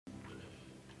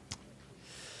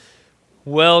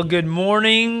Well, good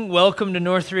morning. Welcome to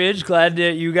Northridge. Glad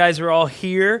that you guys are all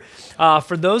here.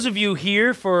 For those of you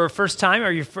here for first time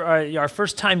or our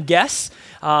first time guests,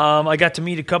 I got to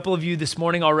meet a couple of you this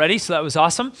morning already, so that was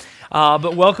awesome.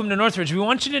 But welcome to Northridge. We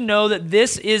want you to know that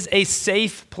this is a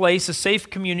safe place, a safe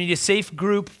community, a safe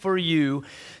group for you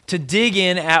to dig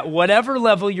in at whatever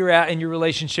level you're at in your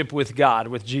relationship with God,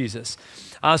 with Jesus.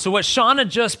 So what Shauna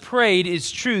just prayed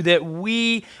is true, that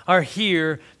we are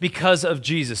here because of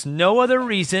Jesus. No other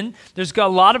reason. There's got a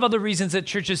lot of other reasons that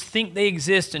churches think they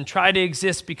exist and try to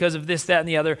exist because of this, that, and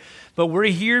the other. But we're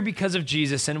here because of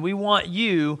Jesus, and we want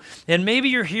you, and maybe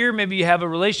you're here, maybe you have a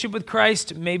relationship with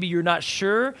Christ, maybe you're not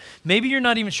sure, maybe you're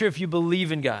not even sure if you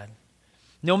believe in God.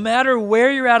 No matter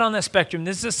where you're at on that spectrum,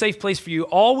 this is a safe place for you.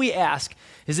 All we ask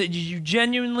is that you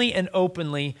genuinely and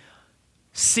openly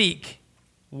seek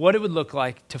what it would look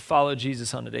like to follow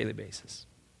Jesus on a daily basis.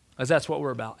 Because that's what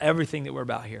we're about, everything that we're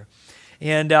about here.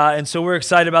 And so we're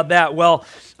excited about that. Well,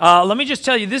 let me just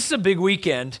tell you, this is a big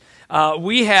weekend.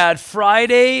 We had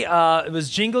Friday, it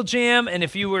was Jingle Jam, and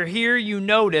if you were here, you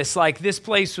noticed, like, this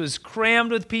place was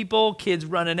crammed with people, kids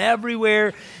running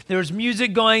everywhere. There was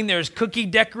music going, there's cookie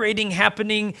decorating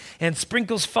happening, and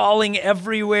sprinkles falling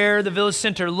everywhere. The Village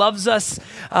Center loves us,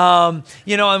 and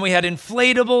we had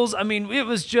inflatables. I mean, it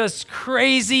was just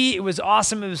crazy. It was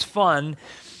awesome. It was fun.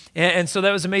 And so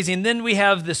that was amazing. And then we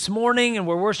have this morning, and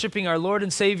we're worshiping our Lord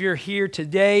and Savior here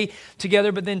today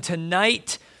together, but then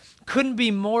tonight couldn't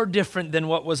be more different than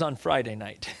what was on Friday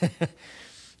night.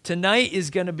 Tonight is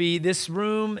going to be this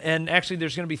room, and actually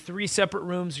there's going to be 3 separate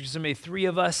rooms. There's going to be 3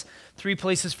 of us, 3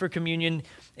 places for communion,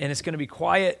 and it's going to be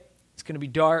quiet. It's going to be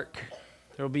dark.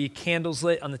 There will be candles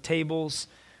lit on the tables,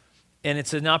 and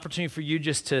it's an opportunity for you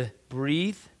just to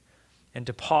breathe and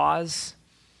to pause,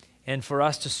 and for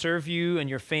us to serve you and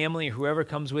your family, whoever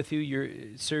comes with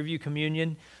you, serve you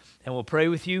communion, and we'll pray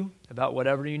with you about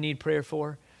whatever you need prayer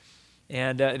for.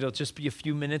 And it'll just be a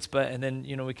few minutes, and then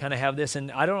we kind of have this.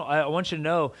 And I want you to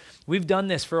know, we've done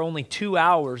this for only 2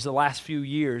 hours the last few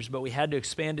years, but we had to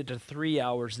expand it to 3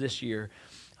 hours this year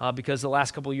because the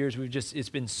last couple of years it's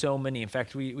been so many. In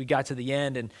fact, we got to the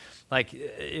end, and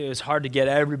it was hard to get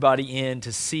everybody in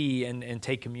to see and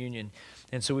take communion.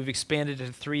 And so we've expanded it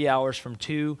to 3 hours from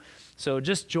 2. So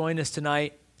just join us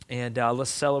tonight, and let's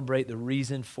celebrate the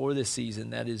reason for this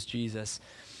season, that is Jesus.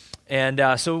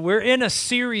 And so we're in a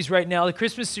series right now, the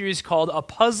Christmas series called A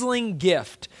Puzzling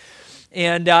Gift.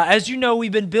 And as you know,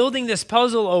 we've been building this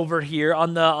puzzle over here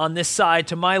on this side,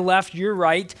 to my left, your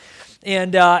right.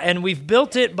 And we've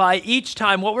built it by each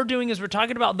time. What we're doing is we're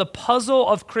talking about the puzzle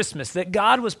of Christmas, that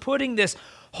God was putting this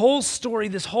whole story,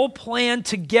 this whole plan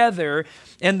together,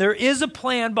 and there is a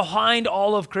plan behind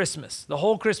all of Christmas, the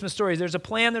whole Christmas story. There's a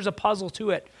plan, there's a puzzle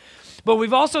to it. But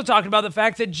we've also talked about the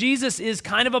fact that Jesus is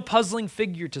kind of a puzzling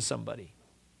figure to somebody,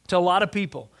 to a lot of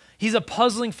people. He's a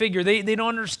puzzling figure. They don't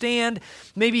understand.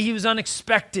 Maybe he was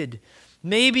unexpected.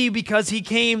 Maybe because he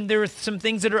came, there are some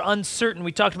things that are uncertain.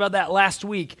 We talked about that last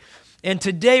week. And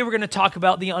today we're going to talk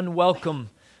about the unwelcome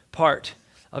part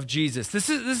of Jesus. This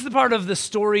is the part of the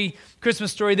story,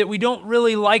 Christmas story, that we don't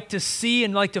really like to see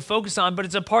and like to focus on, but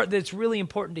it's a part that's really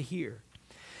important to hear.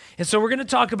 And so we're going to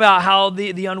talk about how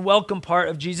the unwelcome part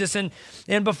of Jesus. And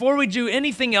before we do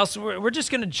anything else, we're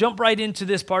just going to jump right into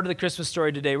this part of the Christmas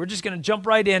story today. We're just going to jump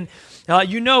right in.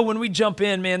 When we jump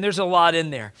in, man, there's a lot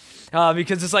in there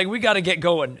because it's like we got to get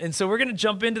going. And so we're going to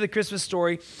jump into the Christmas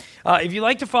story. If you'd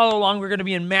like to follow along, we're going to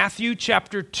be in Matthew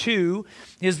chapter 2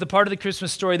 is the part of the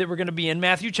Christmas story that we're going to be in.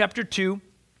 Matthew chapter 2.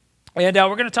 And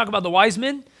we're going to talk about the wise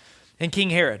men and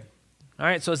King Herod. All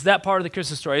right, so it's that part of the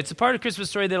Christmas story. It's a part of the Christmas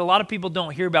story that a lot of people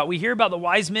don't hear about. We hear about the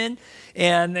wise men,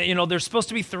 and there's supposed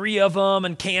to be 3 of them,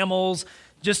 and camels.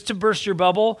 Just to burst your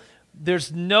bubble,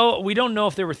 we don't know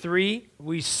if there were 3.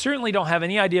 We certainly don't have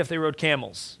any idea if they rode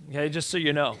camels. Okay, just so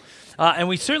you know, and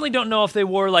we certainly don't know if they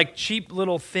wore like cheap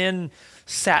little thin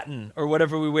satin or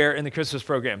whatever we wear in the Christmas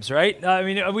programs, right?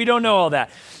 We don't know all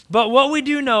that. But what we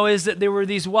do know is that there were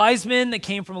these wise men that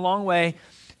came from a long way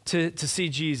to see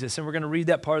Jesus, and we're going to read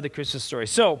that part of the Christmas story.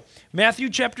 So, Matthew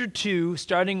chapter 2,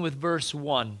 starting with verse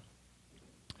 1.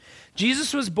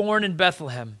 Jesus was born in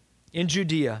Bethlehem, in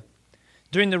Judea,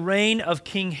 during the reign of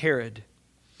King Herod.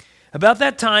 About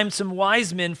that time, some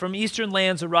wise men from eastern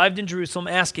lands arrived in Jerusalem,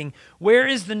 asking, "Where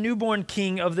is the newborn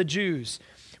King of the Jews?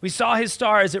 We saw his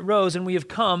star as it rose, and we have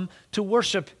come to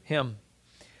worship him."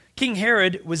 King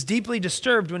Herod was deeply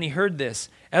disturbed when he heard this,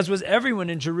 as was everyone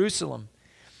in Jerusalem.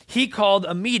 He called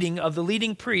a meeting of the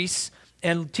leading priests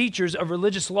and teachers of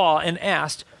religious law and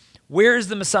asked, "Where is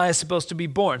the Messiah supposed to be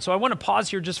born?" So I want to pause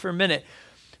here just for a minute.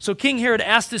 So King Herod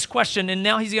asked this question, and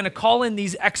now he's going to call in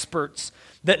these experts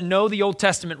that know the Old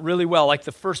Testament really well, like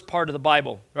the first part of the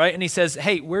Bible, right? And he says,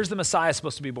 hey, where's the Messiah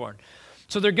supposed to be born?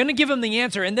 So they're going to give him the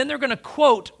answer, and then they're going to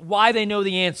quote why they know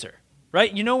the answer,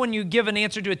 right? You know when you give an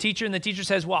answer to a teacher, and the teacher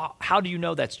says, well, how do you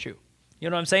know that's true? You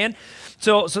know what I'm saying?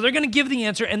 So they're going to give the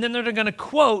answer, and then they're going to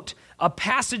quote a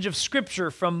passage of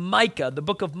Scripture from Micah, the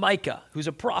book of Micah, who's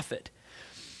a prophet.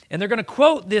 And they're going to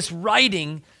quote this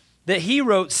writing that he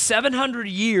wrote 700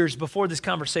 years before this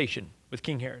conversation with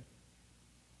King Herod.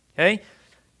 Okay?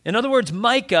 In other words,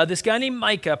 Micah, this guy named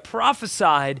Micah,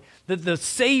 prophesied that the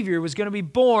Savior was going to be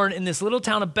born in this little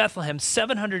town of Bethlehem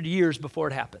 700 years before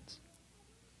it happens.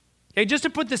 Okay, just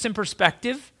to put this in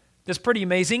perspective, that's pretty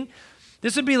amazing.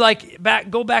 This would be like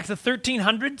go back to the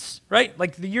 1300s, right?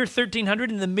 Like the year 1300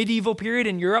 in the medieval period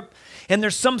in Europe. And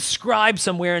there's some scribe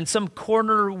somewhere in some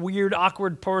corner, weird,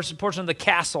 awkward portion of the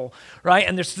castle, right?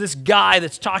 And there's this guy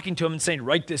that's talking to him and saying,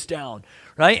 write this down,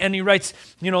 right? And he writes,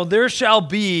 there shall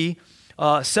be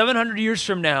 700 years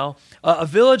from now a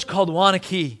village called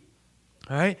Wanakee,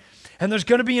 all right? And there's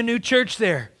going to be a new church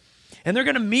there. And they're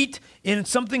going to meet in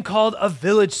something called a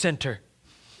village center.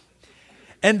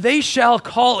 And they shall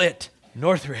call it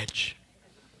Northridge.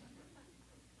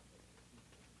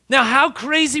 Now, how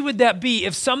crazy would that be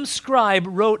if some scribe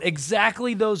wrote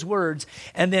exactly those words,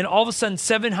 and then all of a sudden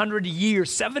 700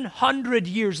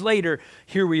 years later,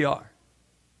 here we are.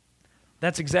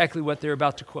 That's exactly what they're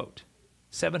about to quote.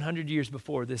 700 years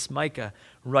before this, Micah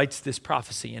writes this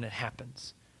prophecy, and it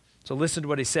happens. So listen to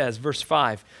what he says, verse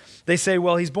 5. They say,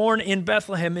 well, he's born in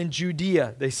Bethlehem in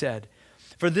Judea, they said.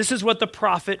 For this is what the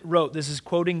prophet wrote. This is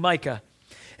quoting Micah.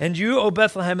 And you, O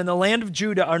Bethlehem, in the land of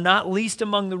Judah, are not least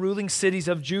among the ruling cities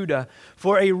of Judah,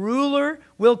 for a ruler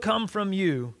will come from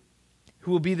you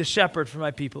who will be the shepherd for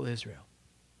my people Israel.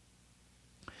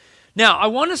 Now, I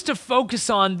want us to focus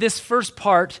on this first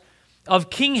part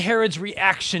of King Herod's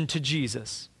reaction to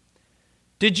Jesus.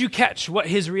 Did you catch what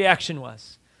his reaction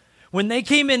was? When they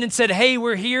came in and said, hey,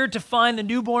 we're here to find the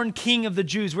newborn king of the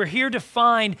Jews. We're here to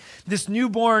find this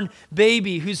newborn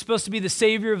baby who's supposed to be the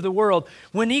savior of the world.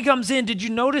 When he comes in, did you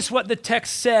notice what the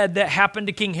text said that happened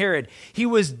to King Herod? He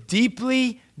was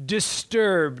deeply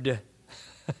disturbed,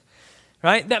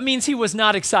 right? That means he was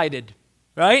not excited,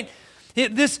 right?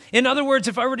 In other words,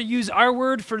 if I were to use our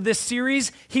word for this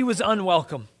series, he was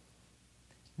unwelcome.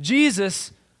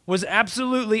 Jesus was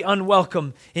absolutely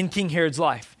unwelcome in King Herod's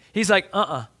life. He's like,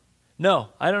 no,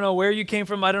 I don't know where you came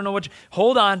from. I don't know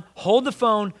hold on, hold the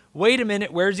phone. Wait a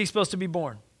minute. Where is he supposed to be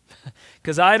born?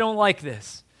 Because I don't like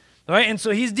this. All right. And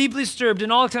so he's deeply disturbed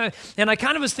and all the time. And I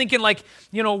kind of was thinking like,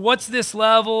 what's this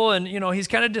level? And, he's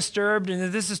kind of disturbed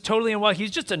and this is totally unwelcome. He's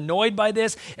just annoyed by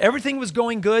this. Everything was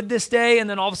going good this day. And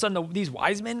then all of a sudden these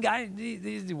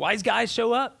wise guys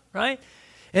show up, right?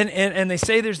 And they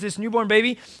say there's this newborn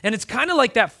baby, and it's kind of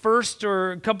like that first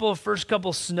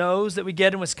couple snows that we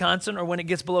get in Wisconsin, or when it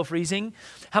gets below freezing.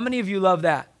 How many of you love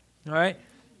that? All right?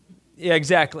 Yeah,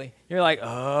 exactly. You're like,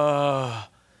 oh,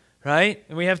 right?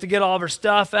 And we have to get all of our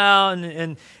stuff out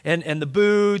and the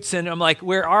boots, and I'm like,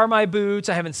 where are my boots?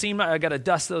 I haven't seen I got to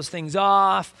dust those things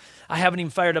off. I haven't even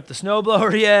fired up the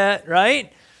snowblower yet,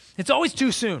 right? It's always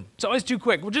too soon. It's always too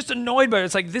quick. We're just annoyed by it.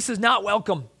 It's like, this is not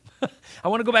welcome. I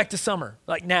want to go back to summer,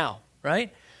 like now,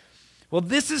 right? Well,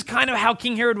 this is kind of how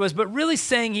King Herod was, but really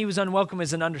saying he was unwelcome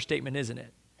is an understatement, isn't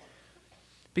it?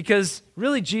 Because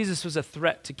really Jesus was a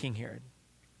threat to King Herod.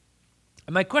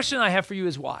 And my question I have for you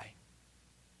is why?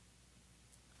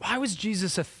 Why was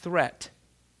Jesus a threat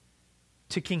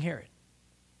to King Herod?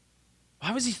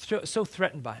 Why was he so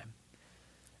threatened by him?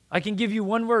 I can give you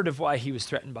one word of why he was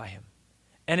threatened by him.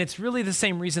 And it's really the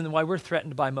same reason why we're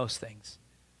threatened by most things.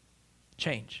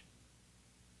 Change.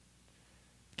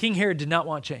 King Herod did not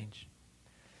want change.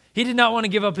 He did not want to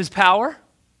give up his power.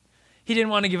 He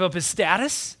didn't want to give up his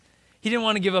status. He didn't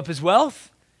want to give up his wealth.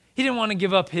 He didn't want to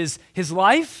give up his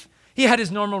life. He had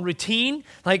his normal routine,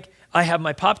 like I have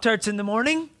my Pop-Tarts in the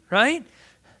morning, right?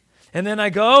 And then I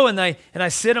go and I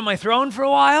sit on my throne for a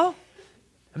while.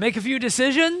 I make a few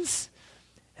decisions.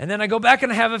 And then I go back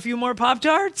and I have a few more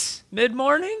Pop-Tarts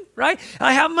mid-morning, right?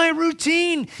 I have my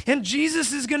routine, and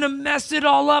Jesus is going to mess it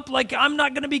all up like I'm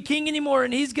not going to be king anymore,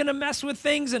 and he's going to mess with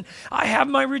things, and I have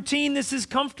my routine. This is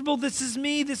comfortable. This is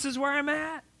me. This is where I'm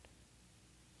at.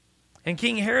 And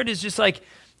King Herod is just like,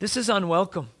 this is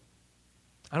unwelcome.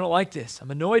 I don't like this. I'm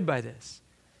annoyed by this.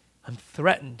 I'm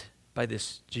threatened by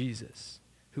this Jesus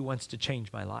who wants to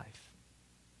change my life.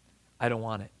 I don't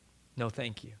want it. No,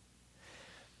 thank you.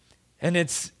 And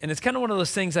it's kind of one of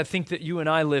those things I think that you and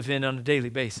I live in on a daily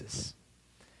basis.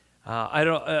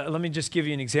 Let me just give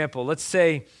you an example. Let's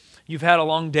say you've had a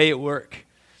long day at work,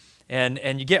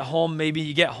 and you get home, maybe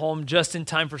you get home just in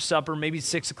time for supper, maybe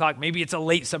 6 o'clock, maybe it's a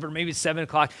late supper, maybe it's 7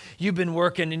 o'clock. You've been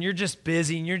working and you're just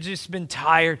busy and you're just been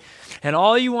tired. And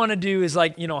all you want to do is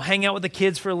hang out with the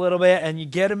kids for a little bit and you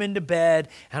get them into bed.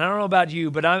 And I don't know about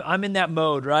you, but I'm in that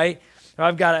mode, right?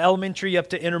 I've got elementary up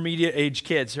to intermediate age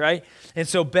kids, right? And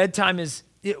so bedtime it's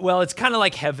kind of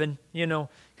like heaven, kind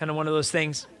of one of those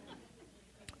things.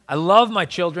 I love my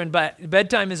children, but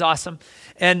bedtime is awesome.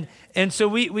 And so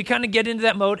we kind of get into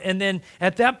that mode. And then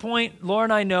at that point, Laura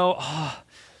and I know,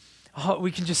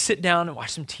 we can just sit down and watch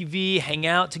some TV, hang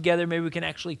out together. Maybe we can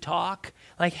actually talk.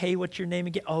 Like, hey, what's your name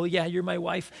again? Oh, yeah, you're my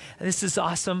wife. This is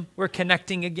awesome. We're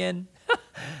connecting again.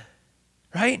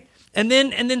 Right? And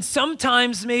then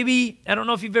sometimes maybe, I don't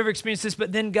know if you've ever experienced this,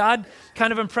 but then God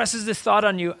kind of impresses this thought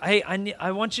on you. Hey,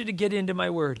 I want you to get into my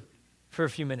word for a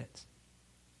few minutes.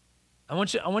 I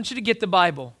want you to get the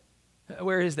Bible.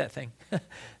 Where is that thing?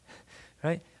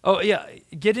 Right? Oh, yeah,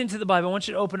 get into the Bible. I want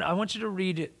you to open it. I want you to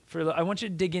read it. I want you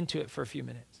to dig into it for a few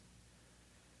minutes.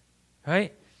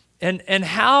 Right? And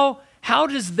how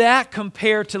does that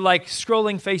compare to like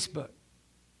scrolling Facebook?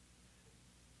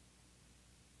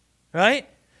 Right?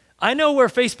 I know where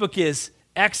Facebook is,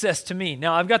 access to me.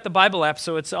 Now, I've got the Bible app,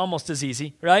 so it's almost as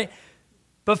easy, right?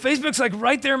 But Facebook's like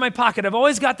right there in my pocket. I've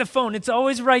always got the phone. It's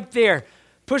always right there.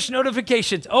 Push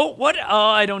notifications. Oh, what? Oh,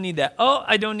 I don't need that. Oh,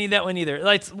 I don't need that one either.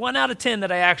 Like, it's 1 out of 10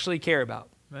 that I actually care about,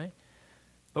 right?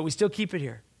 But we still keep it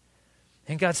here.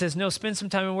 And God says, no, spend some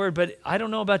time in Word. But I don't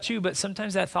know about you, but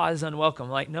sometimes that thought is unwelcome.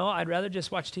 Like, no, I'd rather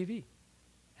just watch TV.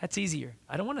 That's easier.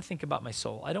 I don't want to think about my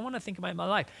soul. I don't want to think about my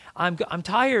life. I'm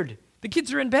tired. The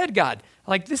kids are in bed, God.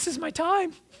 Like, this is my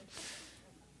time.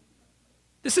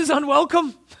 This is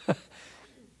unwelcome.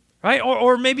 Right?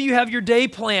 Or maybe you have your day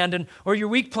planned or your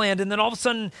week planned, and then all of a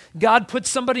sudden God puts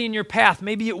somebody in your path,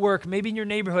 maybe at work, maybe in your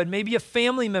neighborhood, maybe a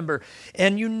family member,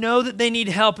 and you know that they need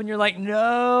help, and you're like,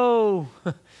 no,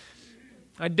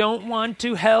 I don't want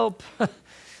to help.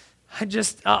 I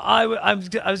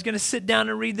was going to sit down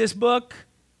and read this book,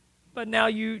 but now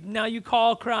you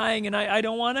call crying, and I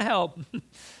don't want to help.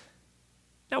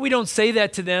 Now, we don't say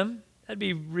that to them. That'd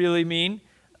be really mean.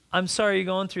 I'm sorry you're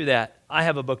going through that. I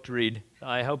have a book to read.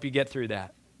 I hope you get through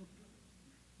that.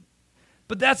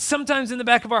 But that's sometimes in the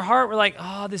back of our heart, we're like,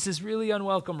 oh, this is really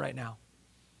unwelcome right now.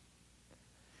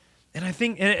 And I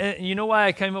think, and you know why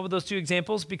I came up with those two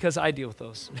examples? Because I deal with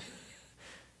those.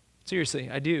 Seriously,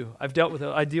 I do. I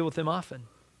deal with them often.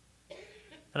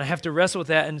 And I have to wrestle with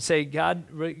that and say, God,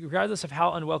 regardless of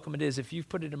how unwelcome it is, if you've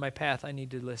put it in my path, I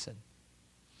need to listen.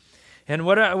 And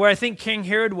where I think King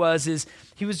Herod is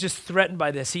he was just threatened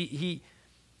by this. He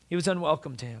was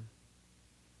unwelcome to him.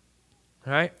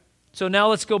 All right? So now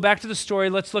let's go back to the story.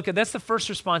 Let's look at, that's the first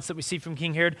response that we see from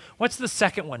King Herod. What's the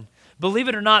second one? Believe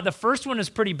it or not, the first one is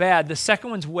pretty bad. The second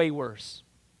one's way worse.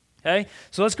 Okay?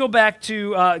 So let's go back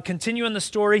to continue in the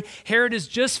story. Herod has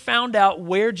just found out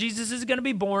where Jesus is going to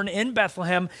be born in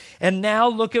Bethlehem. And now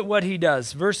look at what he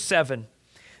does. Verse 7.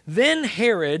 Then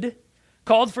Herod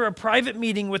called for a private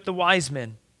meeting with the wise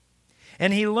men,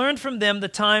 and he learned from them the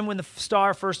time when the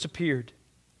star first appeared.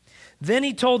 Then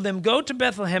he told them, go to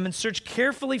Bethlehem and search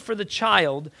carefully for the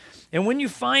child, and when you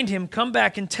find him, come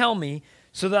back and tell me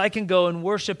so that I can go and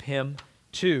worship him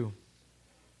too.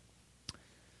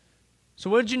 So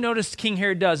what did you notice King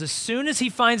Herod does? As soon as he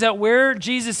finds out where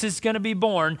Jesus is going to be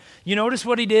born, you notice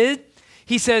what he did?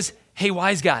 He says, hey,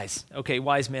 wise guys. Okay,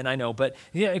 wise men, I know, but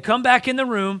come back in the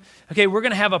room. Okay, we're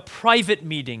going to have a private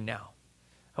meeting now.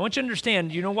 I want you to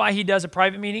understand, you know why he does a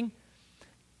private meeting?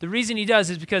 The reason he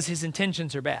does is because his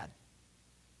intentions are bad.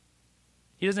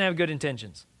 He doesn't have good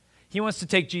intentions. He wants to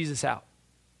take Jesus out.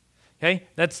 Okay,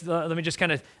 let me just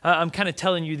I'm kind of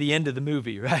telling you the end of the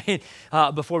movie, right?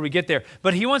 Before we get there.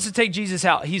 But he wants to take Jesus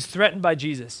out. He's threatened by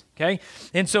Jesus, okay?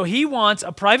 And so he wants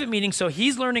a private meeting, so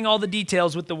he's learning all the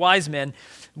details with the wise men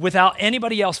without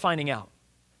anybody else finding out,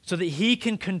 so that he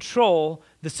can control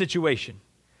the situation.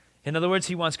 In other words,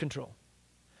 he wants control.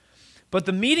 But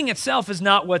the meeting itself is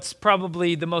not what's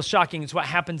probably the most shocking. It's what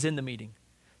happens in the meeting.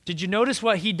 Did you notice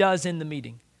what he does in the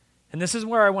meeting? And this is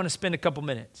where I want to spend a couple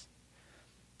minutes.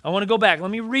 I want to go back.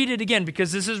 Let me read it again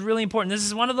because this is really important. This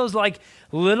is one of those like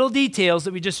little details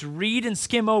that we just read and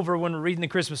skim over when we're reading the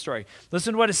Christmas story.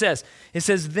 Listen to what it says. It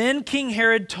says, then King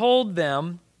Herod told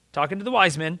them, talking to the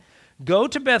wise men, go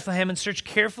to Bethlehem and search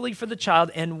carefully for the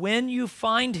child, and when you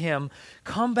find him,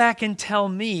 come back and tell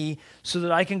me so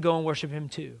that I can go and worship him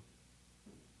too.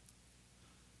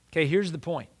 Okay, here's the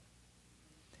point.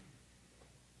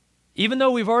 Even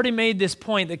though we've already made this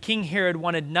point that King Herod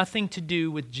wanted nothing to do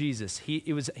with Jesus,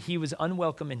 he was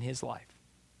unwelcome in his life.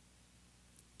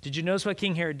 Did you notice what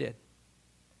King Herod did?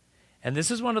 And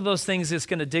this is one of those things that's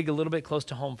going to dig a little bit close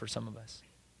to home for some of us.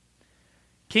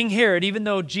 King Herod, even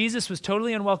though Jesus was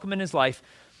totally unwelcome in his life,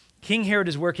 King Herod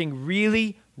is working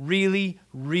really, really,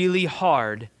 really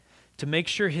hard to make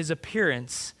sure his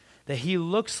appearance, that he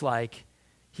looks like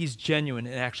he's genuine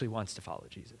and actually wants to follow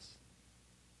Jesus.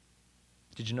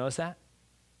 Did you notice that?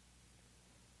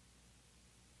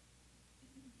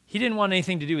 He didn't want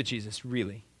anything to do with Jesus,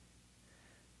 really.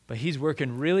 But he's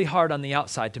working really hard on the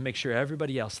outside to make sure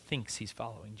everybody else thinks he's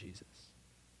following Jesus.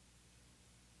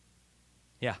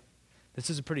 Yeah, this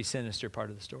is a pretty sinister part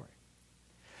of the story.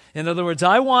 In other words,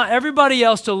 I want everybody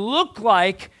else to look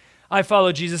like I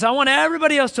follow Jesus. I want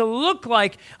everybody else to look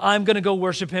like I'm going to go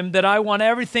worship him, that I want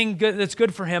everything good that's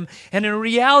good for him. And in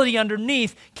reality,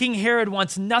 underneath, King Herod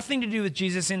wants nothing to do with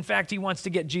Jesus. In fact, he wants to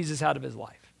get Jesus out of his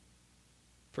life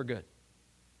for good.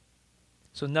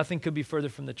 So nothing could be further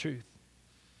from the truth.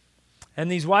 And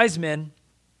these wise men,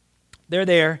 they're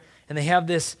there, and they have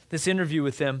this interview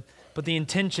with them, but the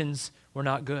intentions were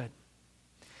not good.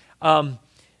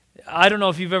 I don't know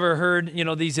if you've ever heard,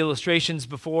 these illustrations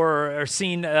before or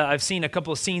seen. I've seen a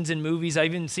couple of scenes in movies.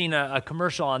 I've even seen a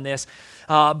commercial on this.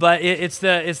 But it's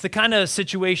the kind of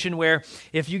situation where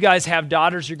if you guys have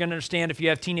daughters, you're going to understand. If you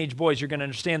have teenage boys, you're going to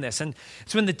understand this. And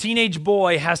it's when the teenage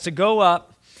boy has to go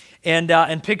up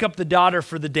and pick up the daughter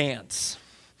for the dance,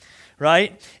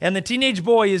 right? And the teenage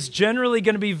boy is generally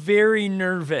going to be very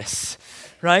nervous,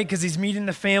 right? Because he's meeting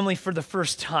the family for the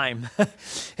first time.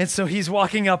 And so he's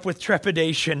walking up with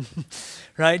trepidation,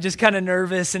 right? Just kind of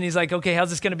nervous. And he's like, okay,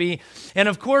 how's this going to be? And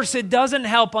of course, it doesn't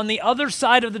help. On the other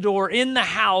side of the door in the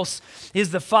house is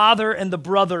the father and the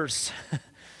brothers,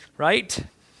 right?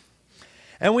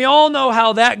 And we all know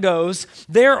how that goes.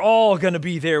 They're all going to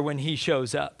be there when he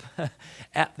shows up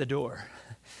at the door,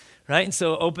 right? And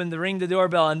so ring the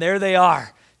doorbell, and there they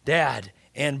are, Dad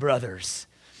and brothers.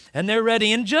 And they're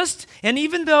ready. And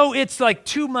even though it's like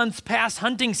 2 months past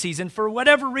hunting season, for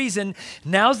whatever reason,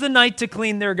 now's the night to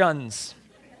clean their guns.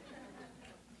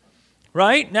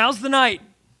 Right? Now's the night.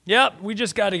 Yep, we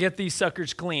just got to get these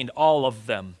suckers cleaned, all of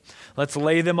them. Let's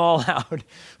lay them all out,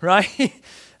 right?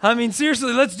 I mean,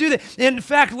 seriously, let's do that. In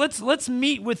fact, let's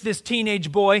meet with this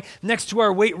teenage boy next to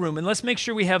our weight room, and let's make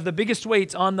sure we have the biggest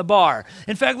weights on the bar.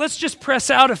 In fact, let's just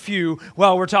press out a few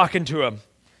while we're talking to him.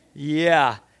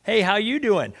 Yeah. Hey, how you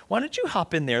doing? Why don't you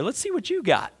hop in there? Let's see what you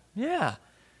got. Yeah.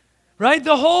 Right?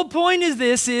 The whole point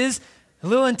is a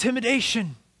little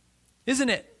intimidation, isn't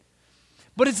it?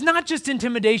 But it's not just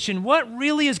intimidation. What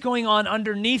really is going on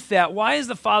underneath that? Why is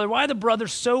the brother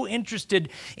so interested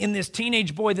in this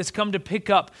teenage boy that's come to pick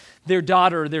up their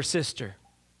daughter or their sister?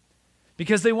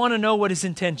 Because they want to know what his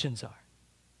intentions are.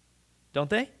 Don't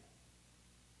they?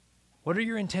 What are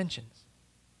your intentions?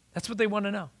 That's what they want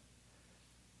to know.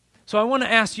 So I want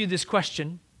to ask you this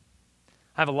question.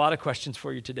 I have a lot of questions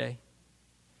for you today.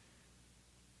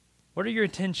 What are your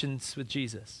intentions with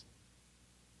Jesus?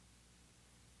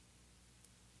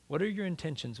 What are your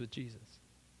intentions with Jesus?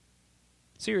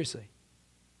 Seriously.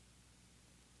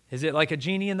 Is it like a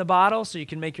genie in the bottle so you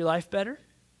can make your life better?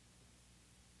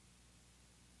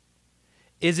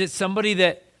 Is it somebody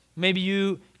that maybe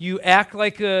you act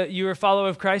like you're a follower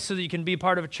of Christ so that you can be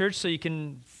part of a church so you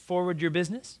can forward your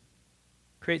business?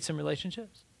 Create some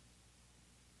relationships?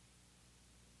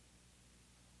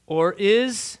 Or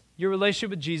is your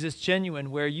relationship with Jesus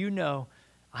genuine where you know,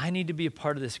 I need to be a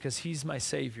part of this because he's my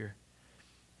Savior.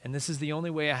 And this is the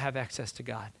only way I have access to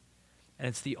God. And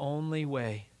it's the only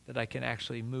way that I can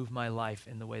actually move my life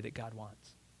in the way that God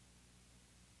wants.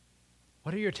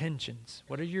 What are your intentions?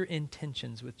 What are your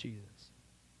intentions with Jesus?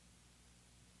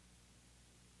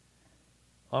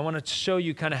 Well, I want to show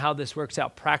you kind of how this works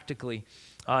out practically.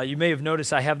 You may have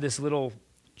noticed I have this little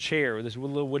chair, this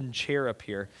little wooden chair up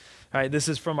here. All right, this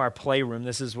is from our playroom.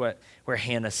 This is where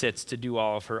Hannah sits to do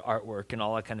all of her artwork and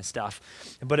all that kind of stuff.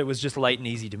 But it was just light and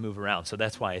easy to move around, so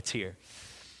that's why it's here.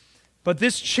 But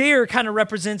this chair kind of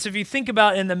represents, if you think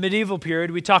about in the medieval period,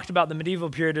 we talked about the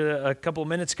medieval period a couple of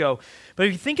minutes ago, but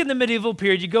if you think in the medieval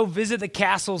period, you go visit the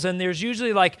castles and there's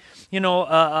usually like,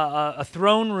 a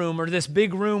throne room or this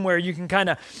big room where you can kind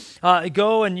of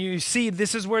go and you see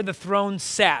this is where the throne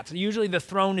sat. Usually the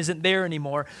throne isn't there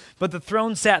anymore, but the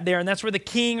throne sat there and that's where the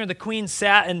king or the queen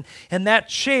sat and that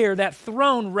chair, that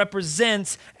throne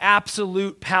represents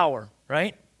absolute power,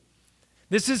 right?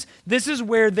 This is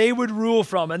where they would rule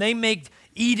from, and they make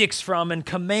edicts from and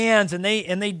commands, and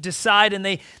they decide and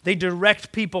they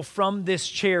direct people from this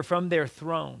chair, from their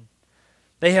throne.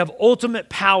 They have ultimate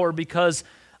power because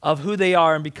of who they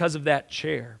are and because of that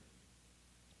chair.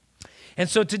 And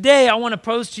so today I want to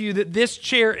pose to you that this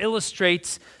chair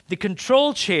illustrates the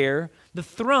control chair, the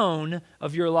throne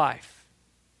of your life.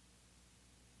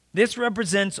 This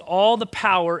represents all the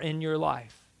power in your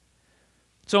life.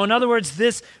 So in other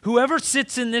words, whoever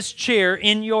sits in this chair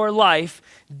in your life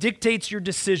dictates your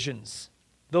decisions.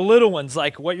 The little ones,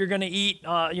 like what you're going to eat,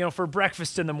 for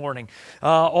breakfast in the morning.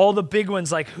 All the big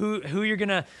ones, like who you're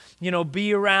going to,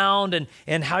 be around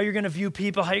and how you're going to view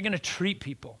people, how you're going to treat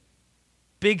people.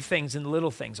 Big things and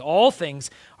little things. All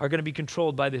things are going to be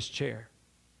controlled by this chair.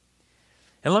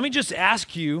 And let me just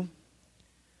ask you,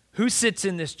 who sits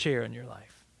in this chair in your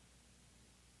life?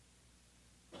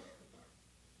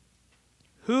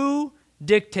 Who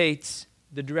dictates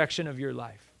the direction of your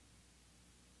life?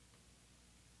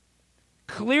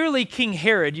 Clearly, King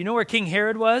Herod, you know where King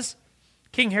Herod was?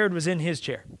 King Herod was in his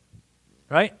chair,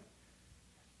 right?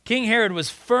 King Herod was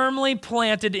firmly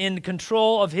planted in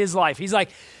control of his life. He's like,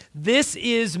 this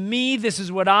is me, this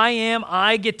is what I am,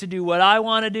 I get to do what I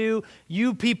want to do,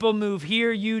 you people move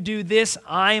here, you do this,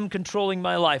 I am controlling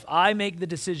my life. I make the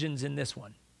decisions in this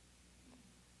one.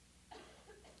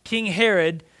 King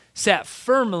Herod sat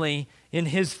firmly in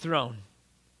his throne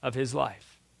of his life.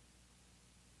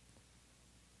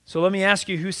 So let me ask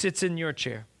you, who sits in your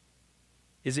chair?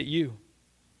 Is it you?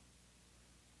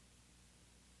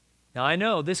 Now I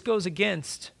know this goes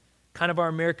against kind of our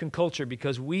American culture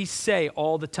because we say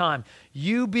all the time,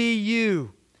 you be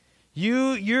you.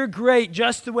 You're great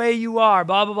just the way you are,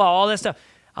 blah, blah, blah, all that stuff.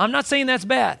 I'm not saying that's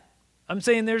bad. I'm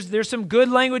saying there's some good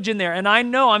language in there. And I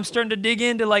know I'm starting to dig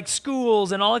into like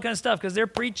schools and all that kind of stuff because they're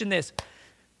preaching this.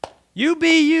 You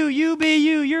be you, you be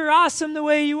you. You're awesome the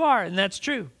way you are. And that's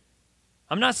true.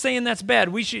 I'm not saying that's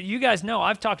bad. You guys know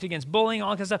I've talked against bullying,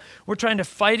 all that kind of stuff. We're trying to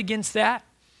fight against that.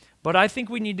 But I think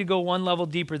we need to go one level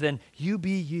deeper than you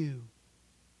be you.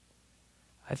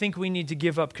 I think we need to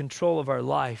give up control of our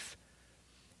life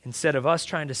instead of us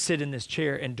trying to sit in this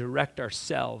chair and direct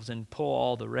ourselves and pull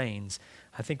all the reins.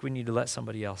 I think we need to let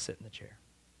somebody else sit in the chair.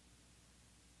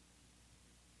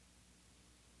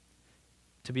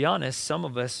 To be honest, some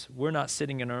of us, we're not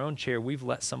sitting in our own chair. We've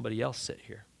let somebody else sit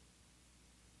here.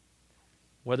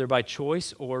 Whether by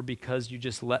choice or because you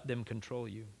just let them control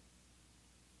you.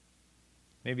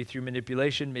 Maybe through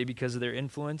manipulation, maybe because of their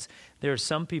influence. There are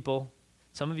some people,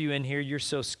 some of you in here, you're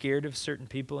so scared of certain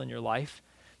people in your life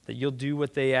that you'll do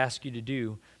what they ask you to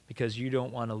do because you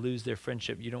don't want to lose their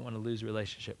friendship. You don't want to lose a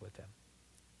relationship with them.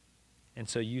 And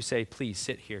so you say, please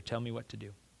sit here. Tell me what to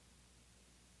do.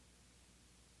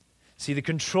 See, the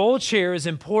control chair is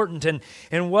important.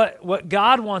 And what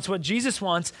God wants, what Jesus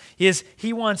wants, is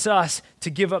he wants us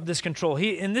to give up this control.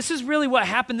 And this is really what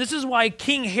happened. This is why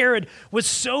King Herod was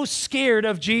so scared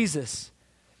of Jesus.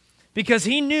 Because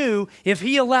he knew if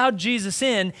he allowed Jesus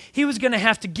in, he was going to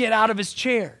have to get out of his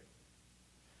chair.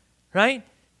 Right?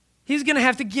 He's going to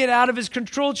have to get out of his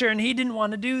control chair, and he didn't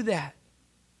want to do that.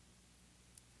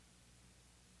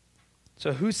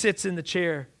 So who sits in the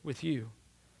chair with you?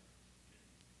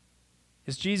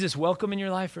 Is Jesus welcome in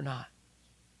your life or not?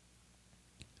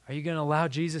 Are you going to allow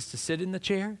Jesus to sit in the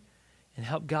chair and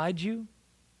help guide you?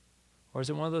 Or is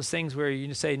it one of those things where you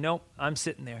just say, nope, I'm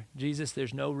sitting there. Jesus,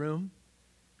 there's no room,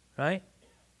 right?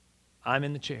 I'm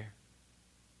in the chair.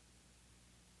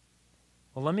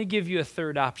 Well, let me give you a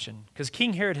third option, because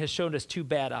King Herod has shown us two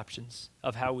bad options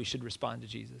of how we should respond to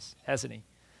Jesus, hasn't he?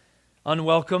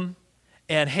 Unwelcome.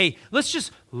 And hey, let's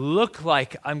just look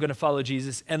like I'm going to follow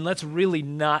Jesus, and let's really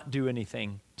not do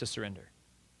anything to surrender.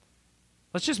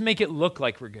 Let's just make it look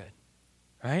like we're good,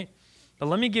 right? But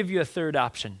let me give you a third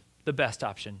option, the best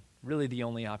option, really the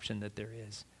only option that there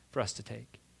is for us to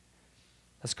take.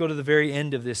 Let's go to the very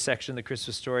end of this section of the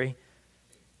Christmas story,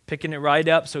 picking it right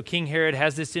up. So King Herod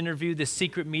has this interview, this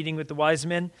secret meeting with the wise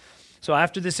men. So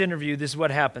after this interview, this is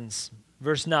what happens.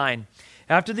 Verse 9,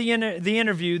 after the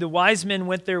interview, the wise men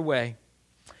went their way.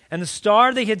 And the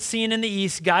star they had seen in the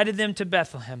east guided them to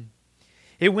Bethlehem.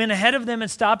 It went ahead of them and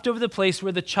stopped over the place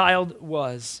where the child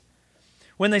was.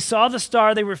 When they saw the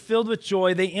star, they were filled with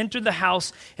joy. They entered the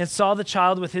house and saw the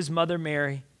child with his mother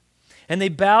Mary. And they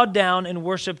bowed down and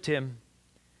worshiped him.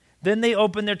 Then they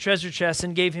opened their treasure chests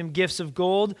and gave him gifts of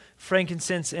gold,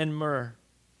 frankincense, and myrrh.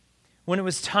 When it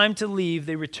was time to leave,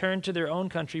 they returned to their own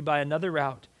country by another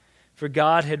route, for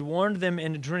God had warned them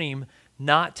in a dream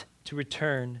not to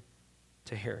return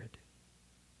to Herod.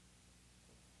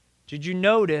 Did you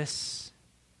notice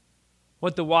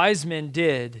what the wise men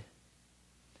did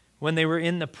when they were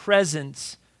in the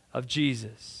presence of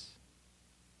Jesus?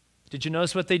 Did you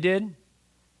notice what they did?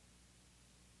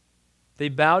 They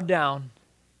bowed down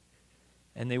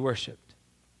and they worshiped.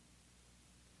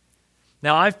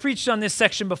 Now, I've preached on this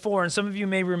section before, and some of you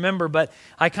may remember, but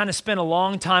I kind of spent a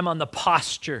long time on the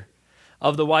posture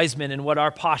of the wise men and what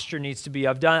our posture needs to be.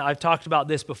 I've talked about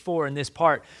this before in this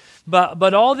part.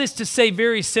 But all this to say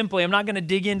very simply, I'm not going to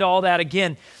dig into all that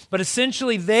again, but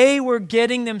essentially they were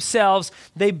getting themselves,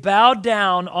 they bowed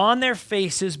down on their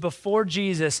faces before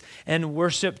Jesus and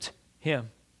worshiped him.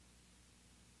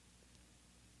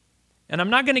 And I'm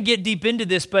not going to get deep into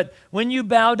this, but when you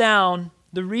bow down,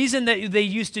 the reason that they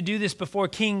used to do this before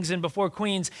kings and before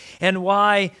queens and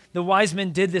why the wise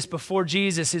men did this before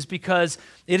Jesus is because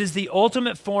it is the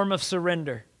ultimate form of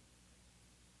surrender.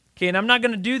 Okay, and I'm not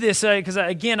going to do this because,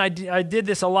 again, I did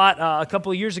this a lot a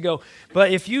couple of years ago.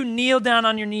 But if you kneel down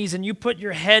on your knees and you put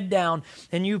your head down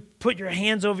and you put your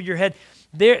hands over your head,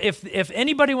 if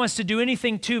anybody wants to do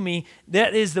anything to me,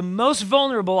 that is the most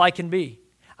vulnerable I can be.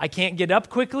 I can't get up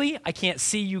quickly. I can't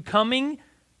see you coming.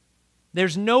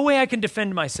 There's no way I can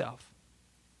defend myself.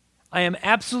 I am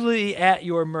absolutely at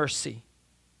your mercy.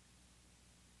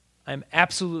 I am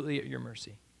absolutely at your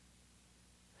mercy.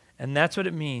 And that's what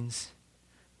it means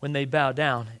when they bow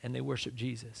down and they worship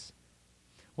Jesus.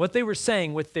 What they were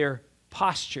saying with their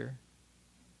posture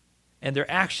and their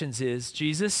actions is,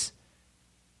 Jesus,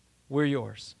 we're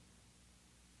yours.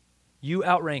 You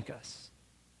outrank us.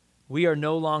 We are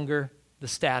no longer the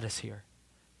status here.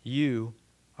 You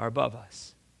are above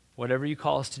us. Whatever you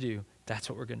call us to do, that's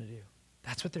what we're going to do.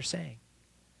 That's what they're saying.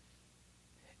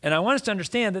 And I want us to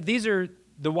understand that these are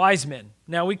the wise men.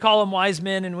 Now, we call them wise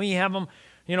men, and we have them,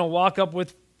 walk up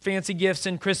with fancy gifts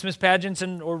and Christmas pageants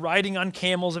or riding on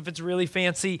camels if it's really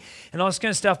fancy and all this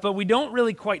kind of stuff, but we don't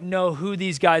really quite know who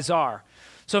these guys are.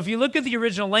 So if you look at the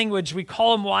original language, we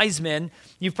call them wise men.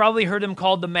 You've probably heard them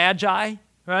called the Magi,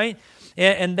 right?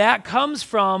 And that comes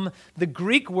from the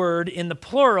Greek word in the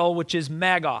plural, which is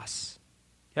magos.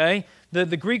 Okay?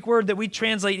 The Greek word that we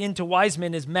translate into wise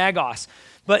men is magos.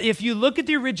 But if you look at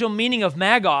the original meaning of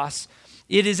magos,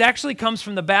 it actually comes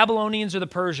from the Babylonians or the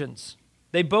Persians.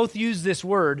 They both use this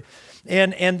word.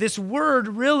 And this word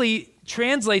really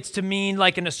translates to mean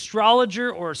like an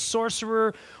astrologer or a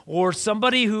sorcerer or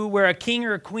somebody where a king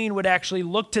or a queen would actually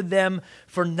look to them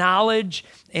for knowledge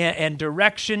and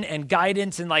direction and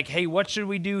guidance and like, hey, what should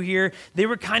we do here? They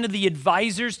were kind of the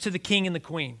advisors to the king and the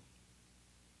queen.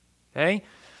 Okay?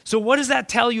 So what does that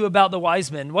tell you about the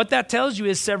wise men? What that tells you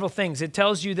is several things. It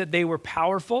tells you that they were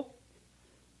powerful,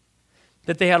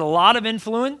 that they had a lot of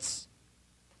influence,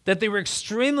 that they were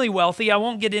extremely wealthy. I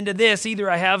won't get into this either.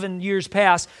 I have in years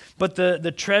past. But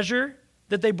the treasure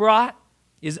that they brought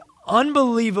is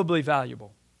unbelievably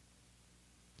valuable.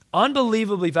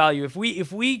 Unbelievably valuable.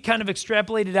 If we kind of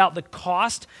extrapolated out the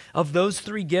cost of those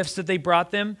three gifts that they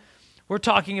brought them, we're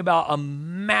talking about a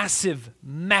massive,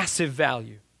 massive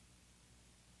value.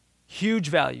 Huge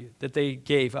value that they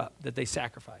gave up, that they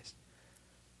sacrificed.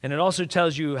 And it also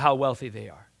tells you how wealthy they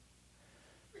are.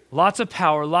 Lots of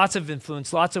power, lots of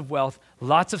influence, lots of wealth,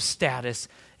 lots of status.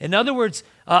 In other words,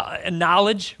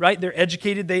 knowledge, right? They're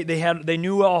educated. They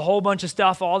knew a whole bunch of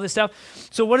stuff, all this stuff.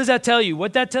 So what does that tell you?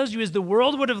 What that tells you is the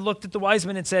world would have looked at the wise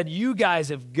men and said, you guys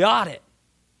have got it.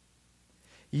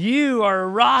 You are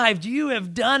arrived. You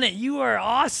have done it. You are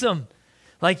awesome.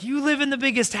 Like you live in the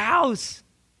biggest house.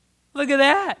 Look at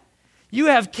that. You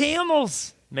have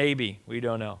camels. Maybe. We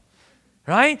don't know.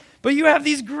 Right? But you have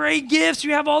these great gifts.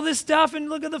 You have all this stuff. And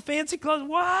look at the fancy clothes.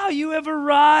 Wow, you have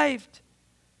arrived.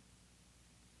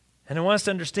 And I want us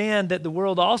to understand that the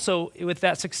world also, with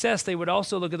that success, they would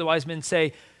also look at the wise men and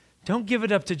say, don't give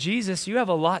it up to Jesus. You have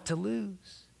a lot to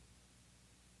lose.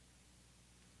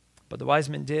 But the wise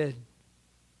men did.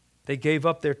 They gave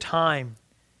up their time.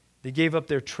 They gave up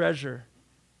their treasure.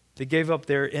 They gave up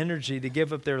their energy. They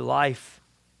gave up their life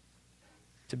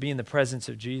to be in the presence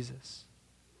of Jesus.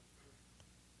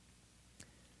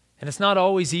 And it's not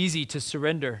always easy to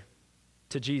surrender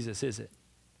to Jesus, is it?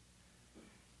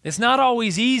 It's not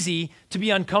always easy to be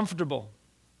uncomfortable,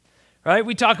 right?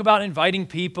 We talk about inviting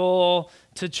people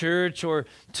to church or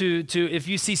to if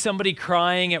you see somebody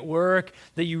crying at work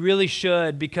that you really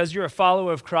should because you're a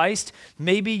follower of Christ,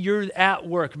 maybe you're at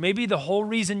work. Maybe the whole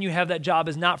reason you have that job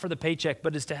is not for the paycheck,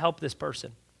 but is to help this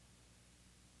person.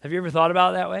 Have you ever thought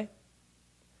about it that way?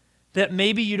 That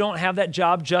maybe you don't have that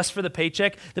job just for the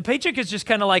paycheck. The paycheck is just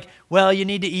kind of like, well, you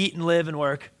need to eat and live and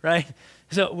work, right?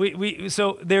 So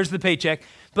so there's the paycheck.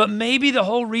 But maybe the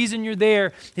whole reason you're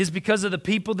there is because of the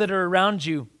people that are around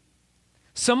you.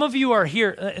 Some of you are here.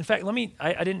 In fact,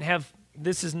 I didn't have,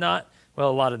 this is not, well,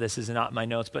 a lot of this is not in my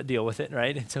notes, but deal with it,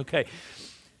 right? It's okay.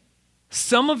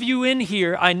 Some of you in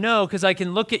here, I know because I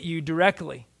can look at you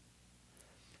directly.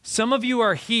 Some of you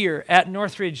are here at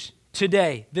Northridge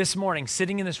today, this morning,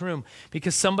 sitting in this room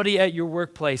because somebody at your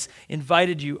workplace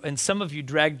invited you and some of you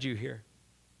dragged you here.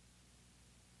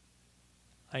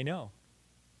 I know.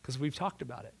 because we've talked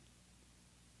about it.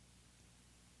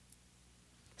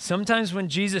 Sometimes when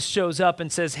Jesus shows up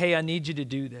and says, hey, I need you to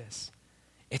do this,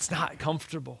 it's not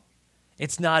comfortable.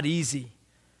 It's not easy.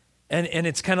 And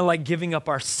it's kind of like giving up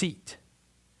our seat.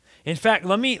 In fact,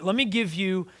 let me give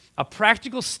you a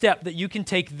practical step that you can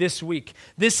take this week.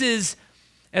 This is,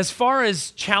 as far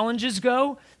as challenges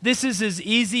go, this is as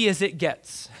easy as it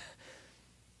gets.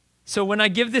 So when I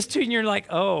give this to you and you're like,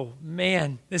 oh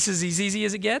man, this is as easy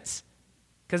as it gets?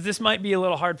 Because this might be a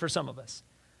little hard for some of us.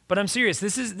 But I'm serious,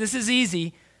 this is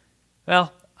easy.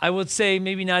 Well, I would say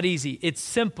maybe not easy. It's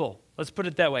simple. Let's put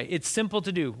it that way. It's simple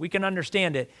to do. We can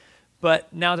understand it,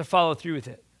 but now to follow through with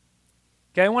it.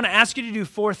 Okay, I want to ask you to do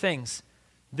 4 things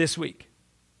this week.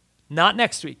 Not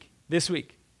next week, this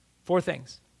week. 4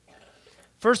 things.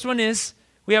 First one is,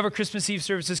 we have our Christmas Eve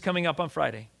services coming up on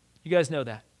Friday. You guys know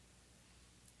that.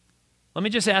 Let me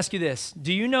just ask you this.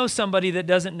 Do you know somebody that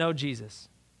doesn't know Jesus?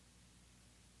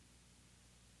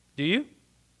 Do you?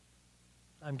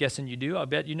 I'm guessing you do. I'll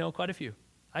bet you know quite a few.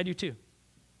 I do too.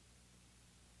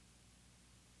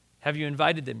 Have you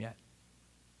invited them yet?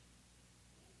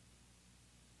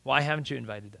 Why haven't you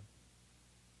invited them?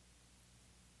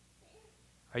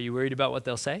 Are you worried about what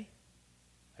they'll say?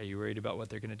 Are you worried about what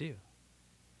they're going to do?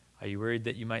 Are you worried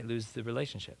that you might lose the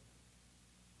relationship?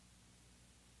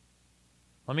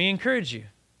 Let me encourage you,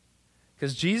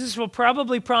 because Jesus will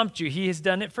probably prompt you. He has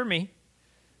done it for me.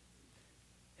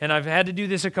 And I've had to do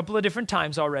this a couple of different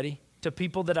times already to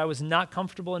people that I was not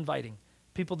comfortable inviting,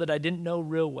 people that I didn't know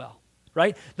real well,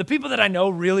 right? The people that I know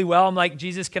really well, I'm like,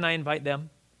 Jesus, can I invite them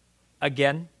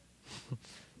again?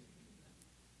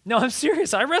 No, I'm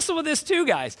serious. I wrestle with this too,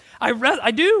 guys.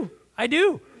 I do.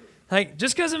 Like,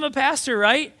 just because I'm a pastor,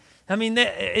 right? I mean,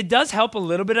 it does help a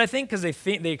little bit, I think, because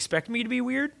they expect me to be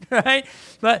weird, right?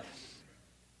 But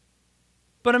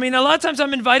I mean, a lot of times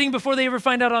I'm inviting before they ever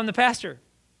find out I'm the pastor.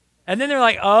 And then they're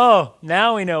like, oh,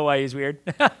 now we know why he's weird,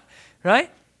 right?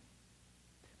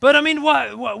 But I mean,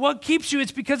 what keeps you?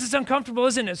 It's because it's uncomfortable,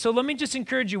 isn't it? So let me just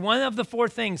encourage you, one of the 4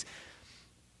 things.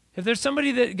 If there's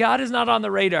somebody that God is not on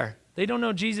the radar, they don't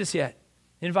know Jesus yet,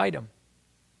 invite them.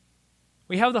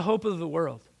 We have the hope of the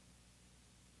world.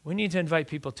 We need to invite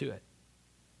people to it.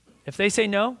 If they say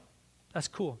no, that's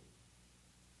cool.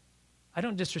 I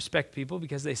don't disrespect people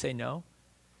because they say no.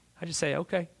 I just say,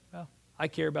 okay, well, I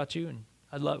care about you and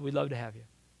we'd love to have you.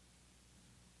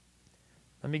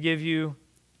 Let me give you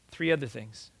 3 other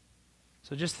things.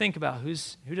 So just think about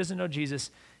who doesn't know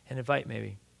Jesus and invite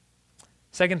maybe.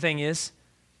 Second thing is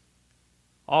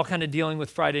all kind of dealing with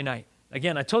Friday night.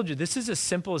 Again, I told you this is as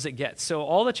simple as it gets. So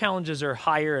all the challenges are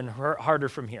higher and harder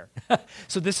from here.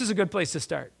 So this is a good place to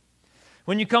start.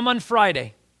 When you come on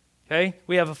Friday, okay,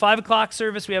 we have a 5 o'clock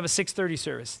service, we have a 6:30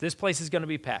 service. This place is going to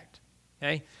be packed,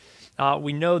 okay?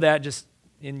 We know that just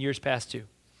in years past too.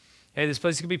 Okay, this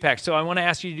place is going to be packed. So I want to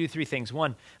ask you to do 3 things.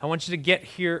 1, I want you to get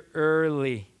here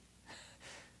early.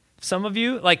 Some of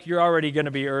you, like, you're already going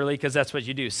to be early because that's what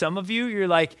you do. Some of you, you're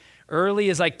like, early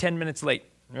is like 10 minutes late,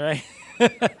 right?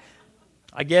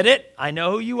 I get it. I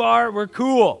know who you are. We're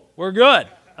cool. We're good.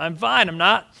 I'm fine. I'm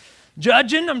not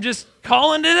judging. I'm just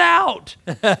calling it out,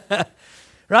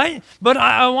 right? But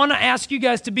I want to ask you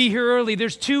guys to be here early.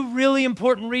 There's 2 really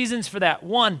important reasons for that.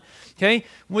 1, okay,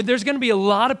 there's going to be a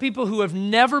lot of people who have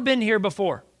never been here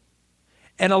before.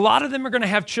 And a lot of them are going to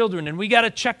have children, and we got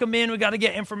to check them in. We got to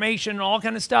get information and all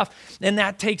kind of stuff, and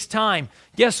that takes time.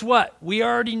 Guess what? We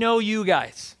already know you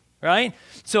guys, right?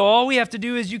 So all we have to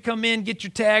do is you come in, get your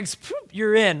tags,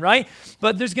 you're in, right?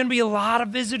 But there's going to be a lot of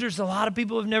visitors, a lot of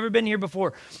people who have never been here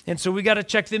before, and so we got to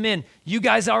check them in. You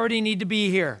guys already need to be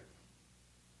here,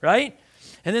 right?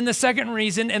 And then the second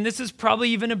reason, and this is probably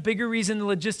even a bigger reason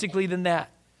logistically than that.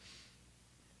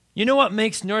 You know what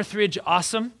makes Northridge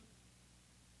awesome?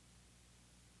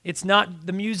 It's not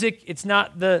the music. It's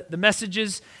not the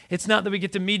messages. It's not that we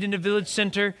get to meet in the village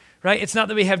center, right? It's not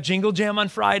that we have Jingle Jam on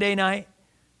Friday night.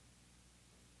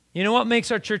 You know what makes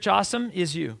our church awesome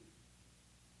is you.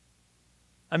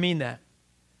 I mean that.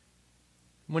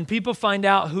 When people find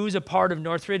out who's a part of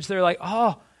Northridge, they're like,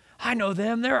 oh, I know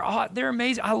them. They're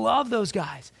amazing. I love those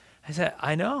guys. I said,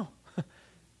 I know.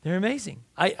 They're amazing.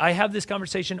 I have this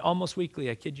conversation almost weekly.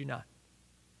 I kid you not.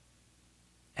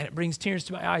 And it brings tears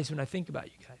to my eyes when I think about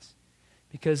you guys.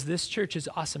 Because this church is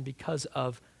awesome because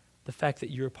of the fact that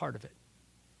you're a part of it.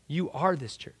 You are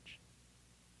this church.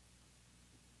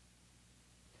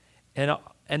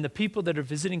 And the people that are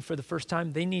visiting for the first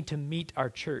time, they need to meet our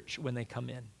church when they come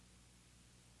in.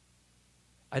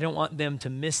 I don't want them to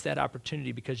miss that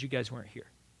opportunity because you guys weren't here.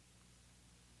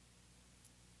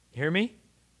 You hear me?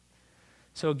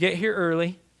 So get here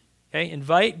early. Okay,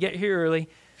 invite, get here early.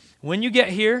 When you get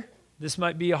here, This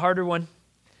might be a harder one.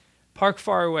 Park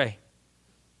far away.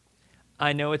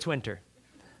 I know it's winter.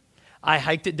 I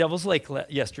hiked at Devil's Lake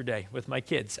yesterday with my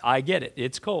kids. I get it.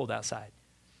 It's cold outside.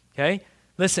 Okay?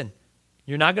 Listen,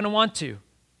 you're not going to want to.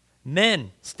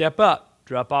 Men, step up.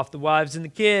 Drop off the wives and the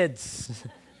kids.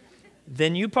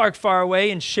 Then you park far away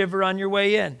and shiver on your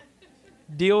way in.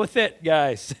 Deal with it,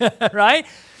 guys. Right?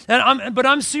 But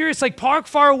I'm serious. Like, park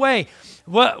far away.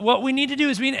 What we need to do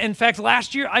is, in fact,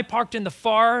 last year I parked in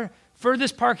the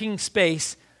furthest parking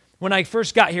space when I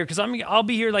first got here, because I'll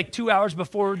be here like 2 hours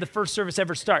before the first service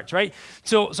ever starts, right?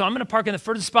 So I'm going to park in the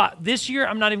furthest spot. This year,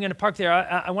 I'm not even going to park there.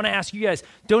 I want to ask you guys,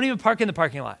 don't even park in the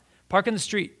parking lot. Park in the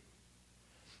street.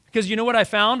 Because you know what I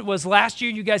found was last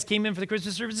year you guys came in for the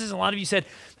Christmas services, and a lot of you said,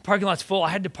 the parking lot's full. I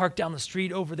had to park down the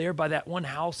street over there by that one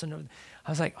house. And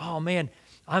I was like, oh, man,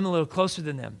 I'm a little closer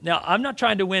than them. Now, I'm not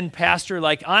trying to win pastor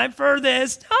like, I'm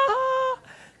furthest.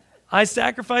 I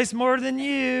sacrifice more than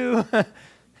you.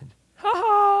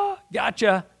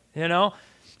 Gotcha, you know.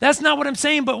 That's not what I'm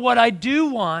saying, but what I do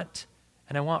want,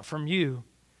 and I want from you,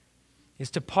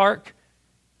 is to park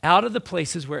out of the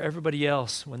places where everybody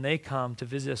else, when they come to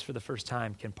visit us for the first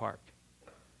time, can park.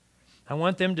 I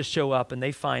want them to show up and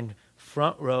they find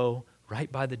front row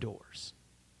right by the doors.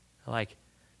 Like,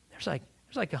 there's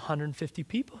like 150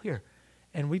 people here,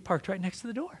 and we parked right next to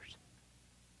the doors.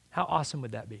 How awesome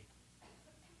would that be?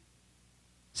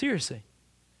 Seriously.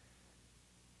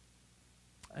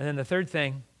 And then the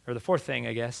fourth thing,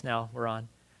 I guess, now we're on.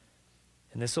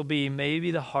 And this will be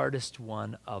maybe the hardest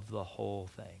one of the whole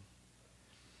thing.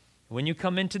 When you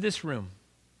come into this room,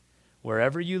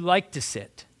 wherever you like to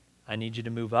sit, I need you to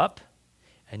move up.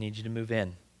 I need you to move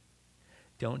in.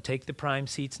 Don't take the prime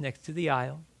seats next to the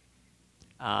aisle.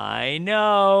 I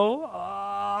know.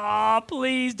 Oh,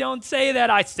 please don't say that.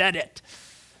 I said it.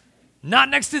 Not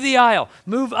next to the aisle.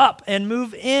 Move up and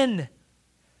move in.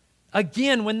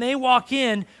 Again, when they walk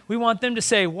in, we want them to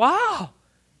say, wow,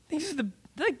 these are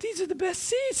the best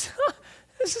seats.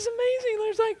 This is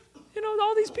amazing. There's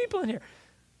all these people in here.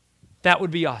 That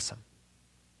would be awesome.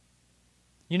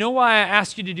 You know why I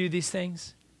asked you to do these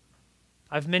things?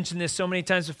 I've mentioned this so many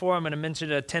times before. I'm going to mention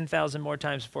it 10,000 more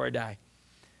times before I die.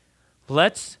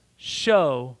 Let's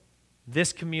show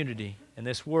this community and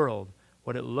this world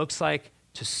what it looks like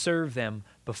to serve them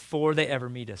before they ever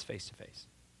meet us face to face.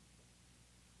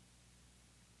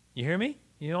 You hear me?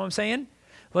 You know what I'm saying?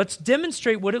 Let's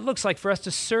demonstrate what it looks like for us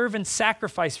to serve and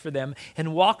sacrifice for them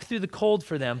and walk through the cold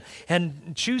for them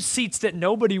and choose seats that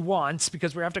nobody wants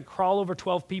because we have to crawl over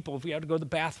 12 people if we have to go to the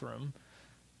bathroom.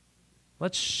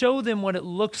 Let's show them what it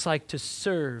looks like to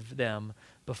serve them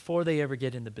before they ever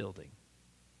get in the building.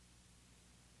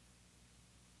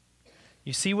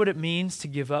 You see what it means to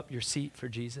give up your seat for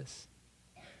Jesus?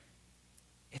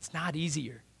 It's not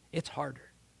easier. It's harder.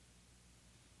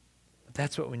 But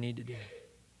that's what we need to do.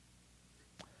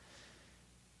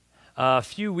 A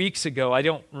few weeks ago, I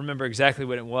don't remember exactly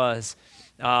what it was,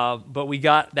 but we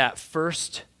got that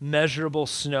first measurable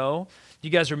snow. You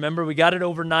guys remember? We got it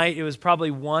overnight. It was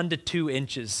probably 1 to 2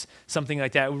 inches, something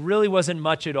like that. It really wasn't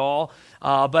much at all.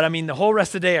 But I mean, the whole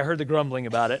rest of the day, I heard the grumbling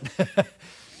about it.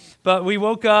 But we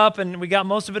woke up, and we got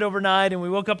most of it overnight, and we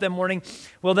woke up that morning.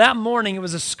 Well, that morning, it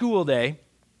was a school day.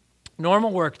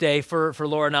 Normal work day for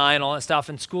Laura and I and all that stuff,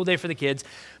 and school day for the kids.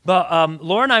 But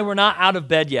Laura and I were not out of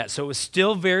bed yet, so it was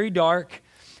still very dark.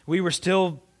 We were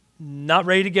still not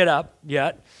ready to get up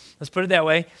yet. Let's put it that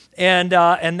way. And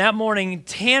that morning,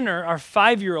 Tanner, our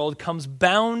 5-year-old, comes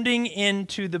bounding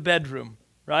into the bedroom,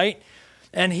 right?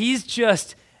 And he's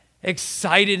just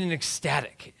excited and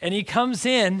ecstatic. And he comes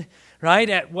in, right,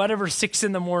 at whatever 6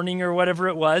 in the morning or whatever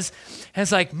it was, and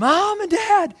it's like, Mom and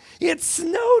Dad, it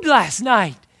snowed last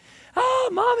night. Oh,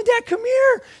 Mom and Dad, come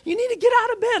here. You need to get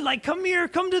out of bed. Like, come here,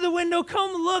 come to the window,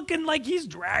 come look. And like he's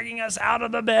dragging us out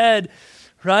of the bed,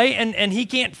 right? And he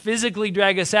can't physically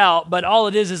drag us out, but all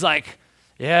it is like,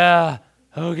 yeah,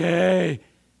 okay,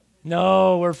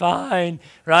 no, we're fine,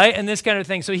 right? And this kind of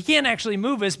thing. So he can't actually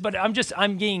move us, but I'm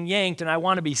getting yanked and I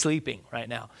want to be sleeping right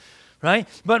now, right?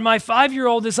 But my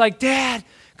 5-year-old is like, Dad,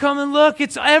 come and look,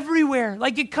 it's everywhere.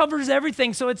 Like it covers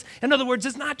everything. So in other words,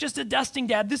 it's not just a dusting,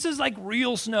 Dad. This is like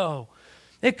real snow.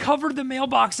 It covered the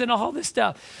mailbox and all this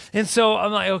stuff. And so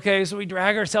I'm like, okay, so we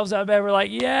drag ourselves out of bed. We're like,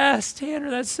 yes,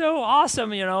 Tanner, that's so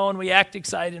awesome, and we act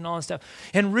excited and all this stuff.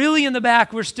 And really in the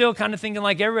back, we're still kind of thinking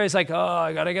like everybody's like, oh,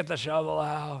 I got to get the shovel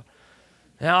out.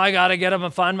 Now I got to get up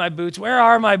and find my boots. Where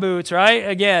are my boots, right?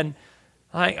 Again,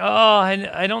 Like, oh,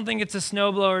 I don't think it's a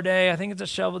snowblower day. I think it's a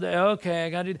shovel day. Okay, I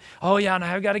got to, oh yeah, and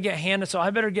I've got to get Hannah, so I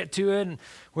better get to it. And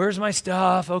where's my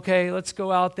stuff? Okay, let's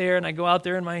go out there. And I go out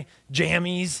there in my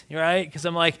jammies, right? Because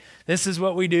I'm like, this is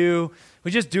what we do.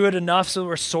 We just do it enough so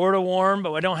we're sort of warm,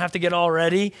 but we don't have to get all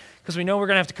ready because we know we're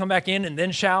going to have to come back in and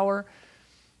then shower.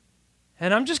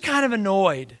 And I'm just kind of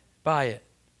annoyed by it.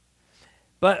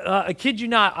 But I kid you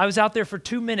not, I was out there for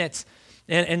 2 minutes.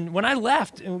 And when I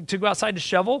left to go outside to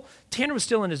shovel, Tanner was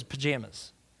still in his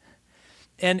pajamas.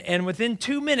 And within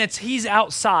 2 minutes, he's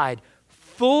outside,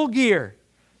 full gear,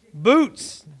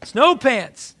 boots, snow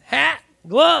pants, hat,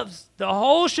 gloves, the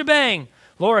whole shebang.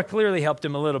 Laura clearly helped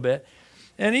him a little bit.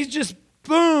 And he's just,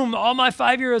 boom, all my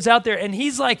 5-year-olds out there. And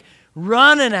he's like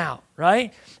running out,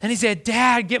 right? And he said,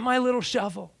 Dad, get my little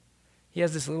shovel. He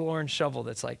has this little orange shovel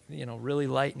that's like, really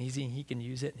light and easy, and he can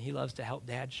use it. And he loves to help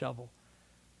Dad shovel.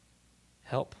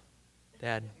 Help,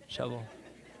 Dad, shovel.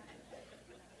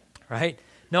 Right?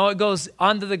 No, it goes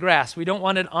onto the grass. We don't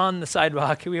want it on the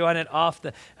sidewalk. We want it off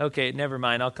the, okay, never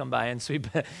mind. I'll come by and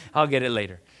sweep it. I'll get it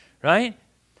later. Right?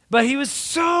 But he was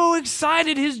so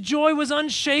excited. His joy was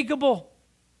unshakable.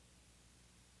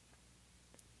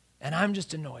 And I'm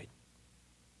just annoyed.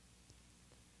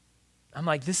 I'm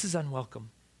like, this is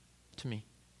unwelcome to me.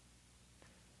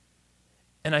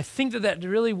 And I think that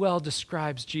really well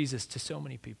describes Jesus to so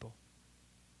many people.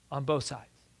 On both sides.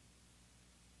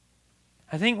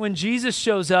 I think when Jesus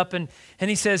shows up and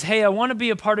he says, hey, I want to be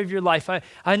a part of your life.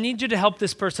 I need you to help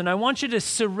this person. I want you to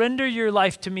surrender your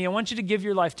life to me. I want you to give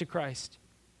your life to Christ.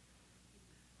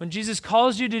 When Jesus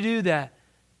calls you to do that,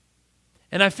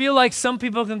 and I feel like some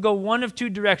people can go one of two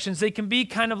directions. They can be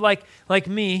kind of like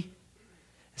me.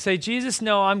 Say, Jesus,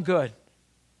 no, I'm good.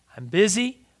 I'm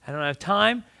busy. I don't have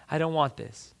time. I don't want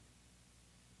this.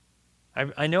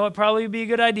 I know it probably would be a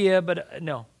good idea, but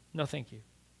no, thank you.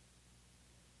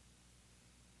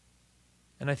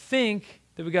 And I think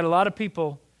that we got a lot of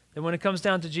people that when it comes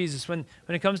down to Jesus, when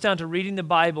it comes down to reading the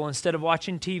Bible instead of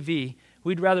watching TV,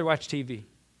 we'd rather watch TV.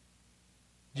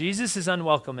 Jesus is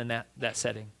unwelcome in that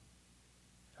setting.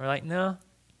 We're like, no,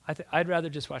 I'd rather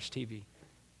just watch TV.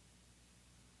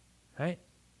 Right?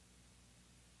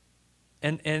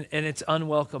 And it's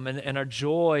unwelcome, and our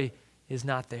joy is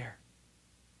not there.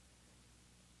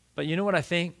 But you know what I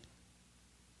think?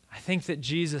 I think that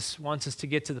Jesus wants us to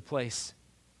get to the place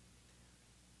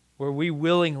where we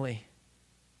willingly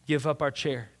give up our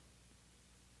chair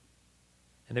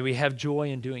and that we have joy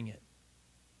in doing it.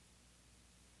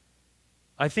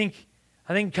 I think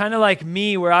kind of like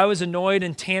me, where I was annoyed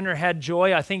and Tanner had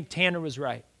joy, I think Tanner was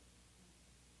right.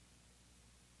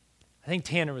 I think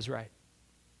Tanner was right.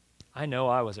 I know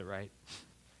I wasn't right.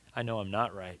 I know I'm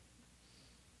not right.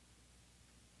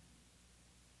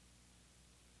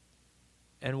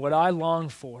 And what I long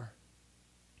for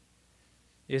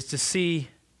is to see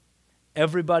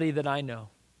everybody that I know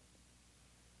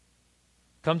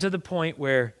come to the point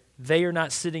where they are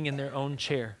not sitting in their own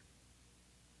chair,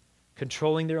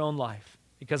 controlling their own life.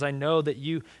 Because I know that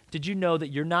did you know that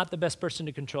you're not the best person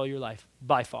to control your life?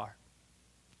 By far.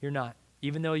 You're not.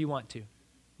 Even though you want to.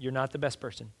 You're not the best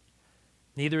person.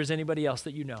 Neither is anybody else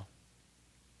that you know.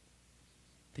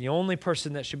 The only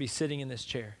person that should be sitting in this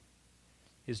chair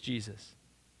is Jesus.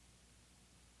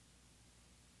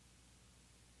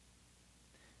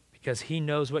 Because he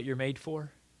knows what you're made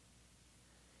for.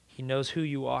 He knows who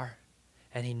you are.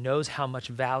 And he knows how much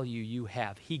value you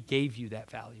have. He gave you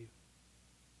that value.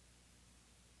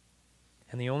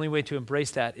 And the only way to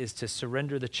embrace that is to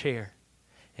surrender the chair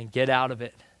and get out of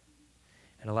it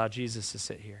and allow Jesus to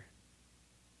sit here.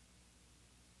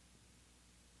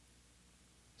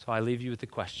 So I leave you with the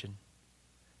question,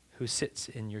 who sits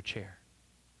in your chair?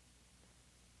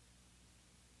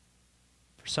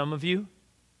 For some of you,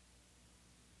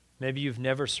 maybe you've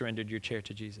never surrendered your chair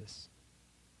to Jesus.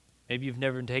 Maybe you've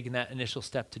never taken that initial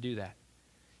step to do that.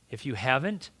 If you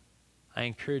haven't, I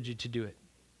encourage you to do it.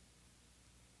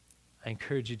 I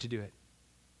encourage you to do it.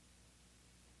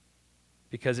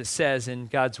 Because it says in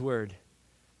God's word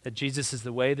that Jesus is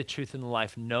the way, the truth, and the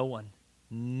life. No one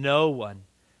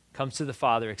comes to the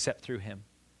Father except through him.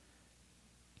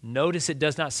 Notice it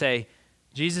does not say,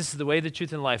 Jesus is the way, the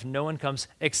truth, and the life. No one comes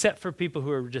except for people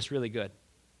who are just really good.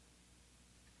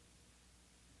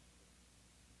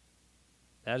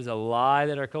 That is a lie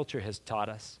that our culture has taught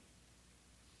us.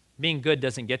 Being good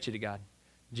doesn't get you to God.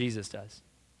 Jesus does.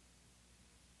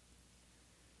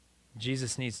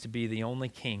 Jesus needs to be the only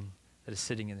king that is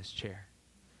sitting in this chair.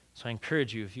 So I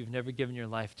encourage you, if you've never given your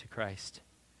life to Christ,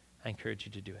 I encourage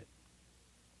you to do it.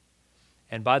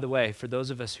 And by the way, for those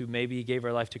of us who maybe gave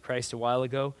our life to Christ a while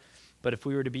ago, but if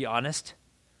we were to be honest,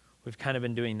 we've kind of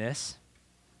been doing this.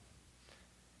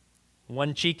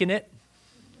 One cheek in it?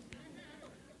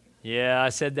 Yeah, I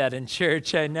said that in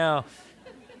church, I know.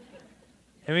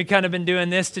 And we kind of been doing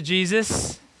this to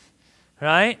Jesus,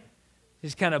 right?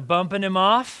 Just kind of bumping him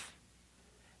off.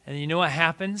 And you know what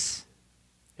happens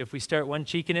if we start one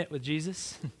cheeking it with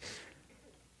Jesus?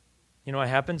 You know what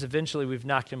happens? Eventually we've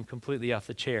knocked him completely off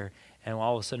the chair, and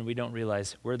all of a sudden we don't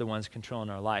realize we're the ones controlling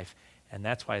our life, and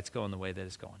that's why it's going the way that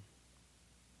it's going.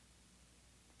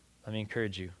 Let me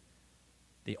encourage you.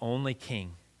 The only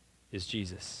king is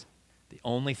Jesus. The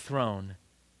only throne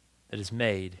that is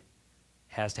made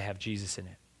has to have Jesus in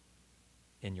it,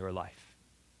 in your life.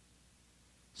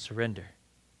 Surrender.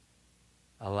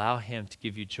 Allow him to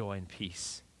give you joy and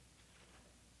peace,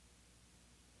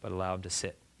 but allow him to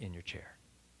sit in your chair.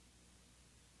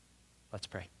 Let's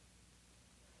pray.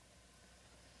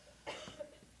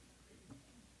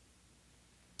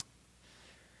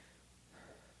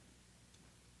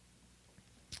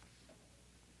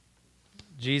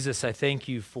 Jesus, I thank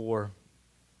you for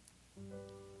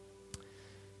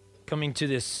coming to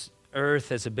this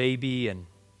earth as a baby and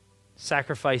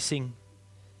sacrificing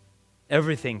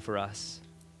everything for us.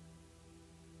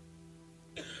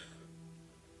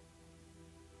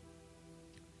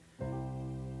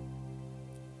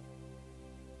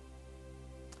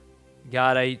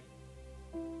 God, I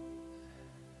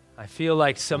feel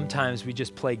like sometimes we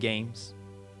just play games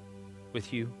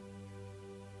with you.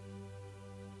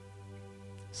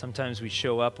 Sometimes we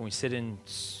show up and we sit in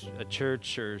a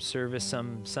church or service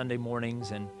some Sunday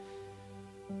mornings, and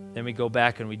then we go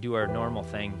back and we do our normal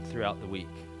thing throughout the week.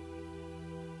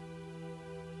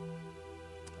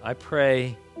 I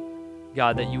pray,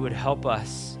 God, that you would help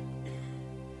us,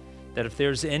 that if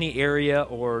there's any area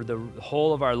or the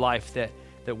whole of our life that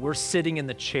we're sitting in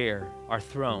the chair, our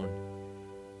throne,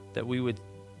 that we would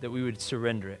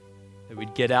surrender it, that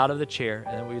we'd get out of the chair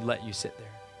and that we'd let you sit there.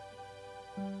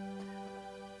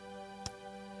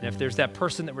 And if there's that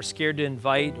person that we're scared to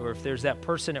invite, or if there's that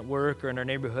person at work or in our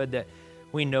neighborhood that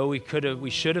we know we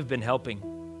should have been helping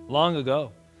long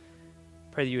ago,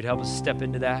 pray that you would help us step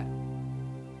into that.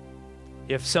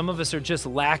 If some of us are just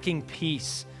lacking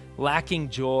peace, lacking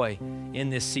joy in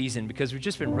this season because we've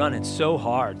just been running so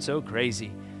hard, so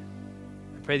crazy,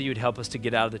 I pray that you would help us to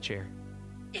get out of the chair.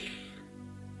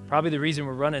 Probably the reason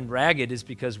we're running ragged is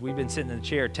because we've been sitting in the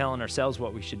chair telling ourselves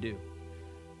what we should do.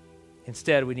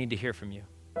 Instead, we need to hear from you.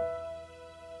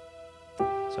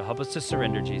 So help us to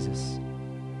surrender, Jesus.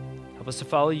 Help us to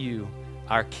follow you,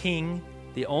 our King,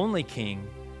 the only King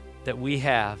that we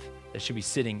have that should be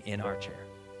sitting in our chair.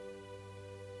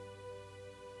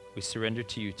 We surrender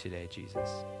to you today, Jesus.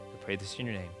 We pray this in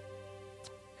your name.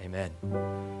 Amen.